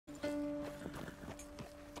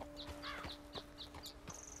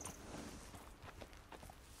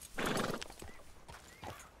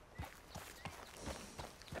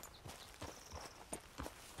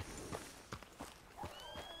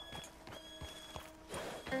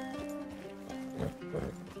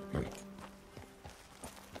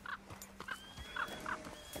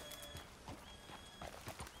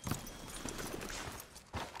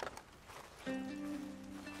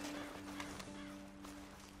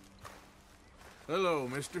Hello,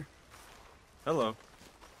 mister. Hello.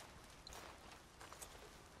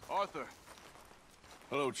 Arthur.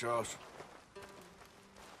 Hello, Charles.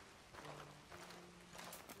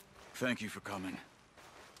 Thank you for coming.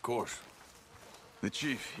 Of course. The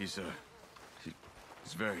chief, he's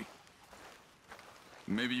very...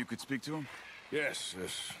 Maybe you could speak to him? Yes,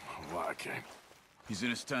 that's why I came. He's in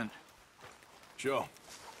his tent. Sure.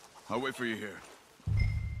 I'll wait for you here.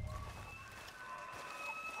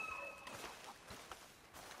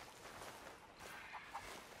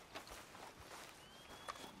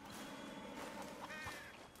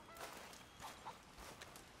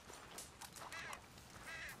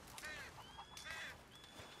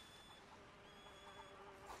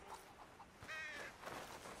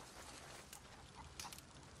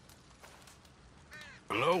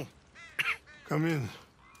 Hello? Come in.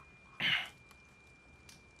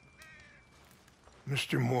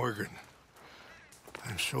 Mr. Morgan,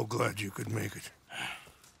 I'm so glad you could make it.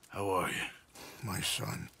 How are you? My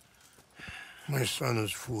son. My son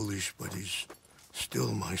is foolish, but he's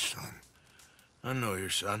still my son. I know your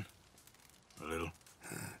son. A little.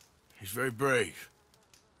 He's very brave.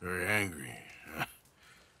 Very angry.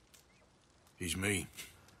 He's me.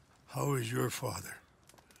 How is your father?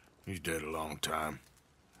 He's dead a long time.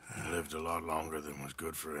 He lived a lot longer than was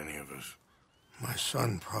good for any of us. My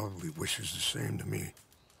son probably wishes the same to me.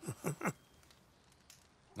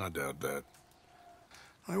 I doubt that.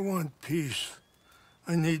 I want peace.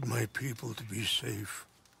 I need my people to be safe.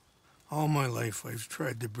 All my life I've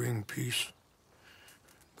tried to bring peace.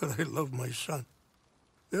 But I love my son.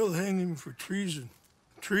 They'll hang him for treason.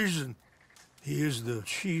 Treason. He is the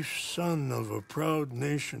chief's son of a proud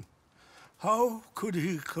nation. How could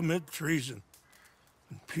he commit treason?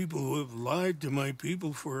 And people who have lied to my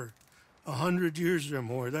people for 100 years or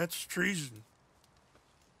more, that's treason.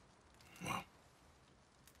 Well,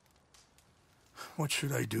 what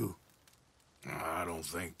should I do? I don't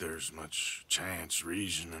think there's much chance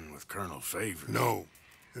reasoning with Colonel Favors. No.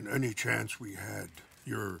 And any chance we had,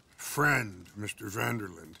 your friend, Mr.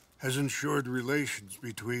 Vanderland, has ensured relations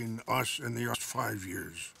between us and the 5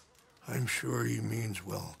 years. I'm sure he means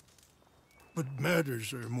well. But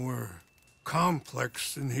matters are more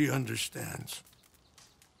complex than he understands.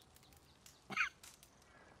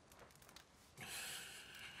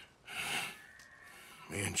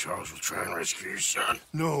 Me and Charles will try and rescue your son.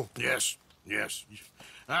 No. Yes, yes.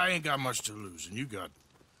 I ain't got much to lose, and you got...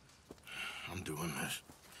 I'm doing this.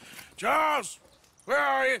 Charles! Where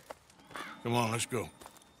are you? Come on, let's go.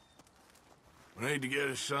 We need to get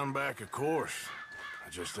his son back, of course. I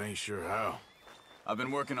just ain't sure how. I've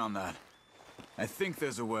been working on that. I think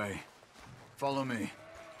there's a way. Follow me.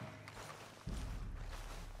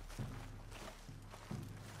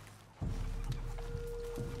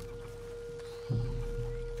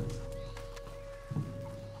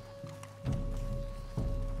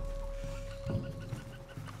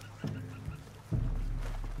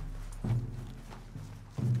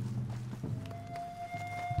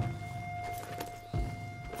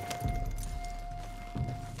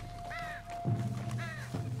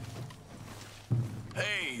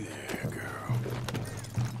 Hey there, girl.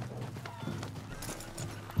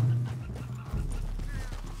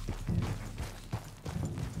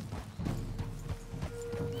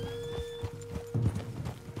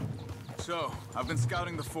 So, I've been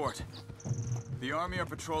scouting the fort. The army are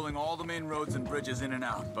patrolling all the main roads and bridges in and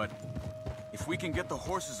out, but if we can get the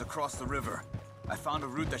horses across the river, I found a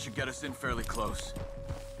route that should get us in fairly close.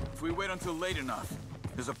 If we wait until late enough,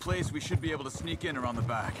 there's a place we should be able to sneak in around the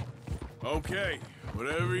back. Okay,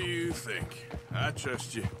 whatever you think. I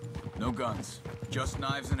trust you. No guns, just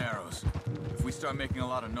knives and arrows. If we start making a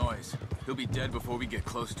lot of noise, he'll be dead before we get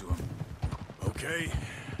close to him. Okay?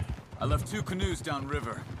 I left 2 canoes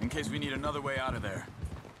downriver, in case we need another way out of there.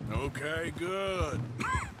 Okay, good.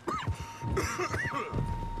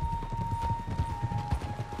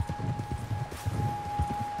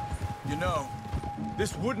 You know,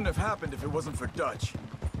 this wouldn't have happened if it wasn't for Dutch.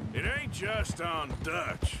 It ain't just on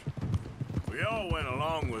Dutch. We all went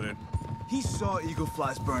along with it. He saw Eagle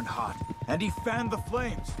Flies burned hot, and he fanned the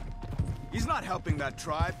flames. He's not helping that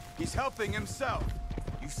tribe, he's helping himself.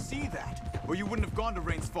 You see that, or you wouldn't have gone to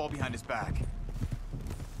Rains Fall behind his back.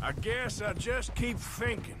 I guess I just keep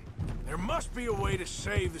thinking. There must be a way to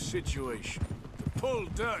save the situation. To pull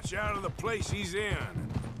Dutch out of the place he's in.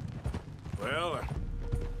 Well,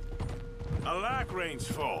 I like Rains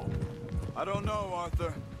Fall. I don't know,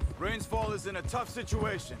 Arthur. Rainsfall is in a tough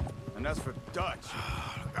situation, and that's for Dutch.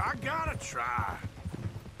 I gotta try.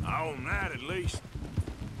 I own that at least.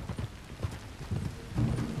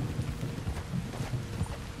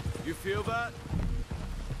 You feel that?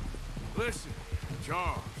 Listen,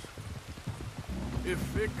 Charles.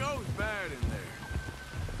 If it goes bad in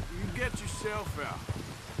there, you get yourself out.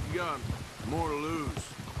 You got more to lose.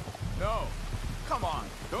 No. Come on,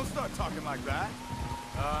 don't start talking like that.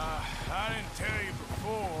 I didn't tell you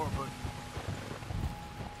before, but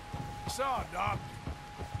I saw a doctor.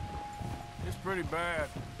 It's pretty bad.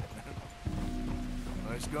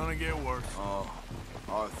 But it's gonna get worse. Oh,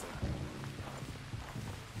 Arthur.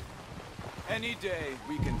 Any day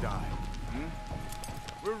we can die.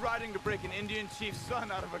 We're riding to break an Indian chief's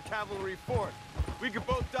son out of a cavalry fort. We could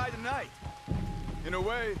both die tonight. In a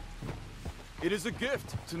way, it is a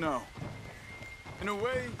gift to know. In a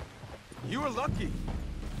way, you were lucky.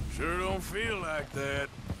 Sure don't feel like that.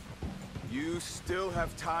 You still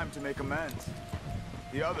have time to make amends.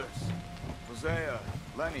 The others, Hosea,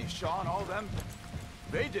 Lenny, Sean, all them,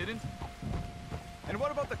 they didn't. And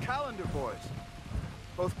what about the Calendar boys?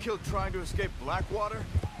 Both killed trying to escape Blackwater?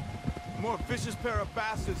 A more vicious pair of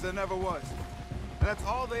bastards than ever was. And that's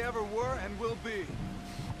all they ever were and will be.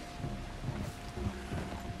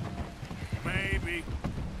 Maybe.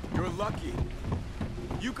 You're lucky.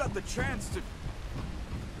 You got the chance to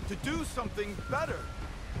do something better.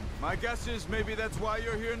 My guess is maybe that's why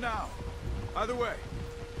you're here now. Either way,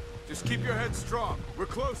 just keep your head strong. We're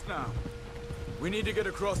close now. We need to get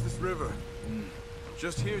across this river.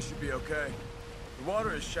 Just here should be okay. The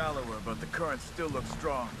water is shallower, but the current still looks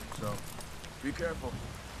strong, so be careful.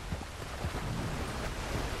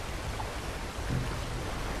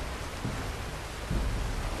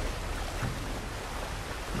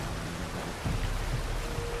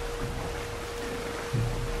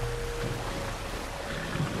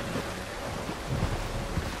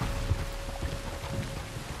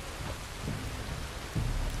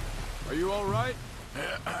 Are you all right?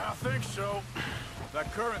 Yeah, I think so.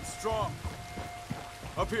 That current's strong.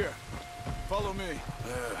 Up here. Follow me.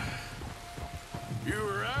 You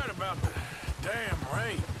were right about the damn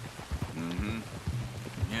rain.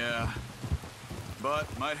 Yeah.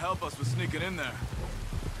 But might help us with sneaking in there.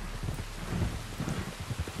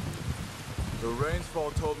 The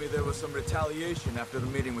Rainsfall told me there was some retaliation after the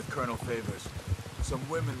meeting with Colonel Favors. Some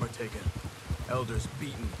women were taken. Elders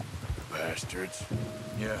beaten. Bastards.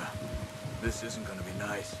 Yeah. This isn't gonna be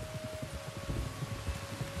nice.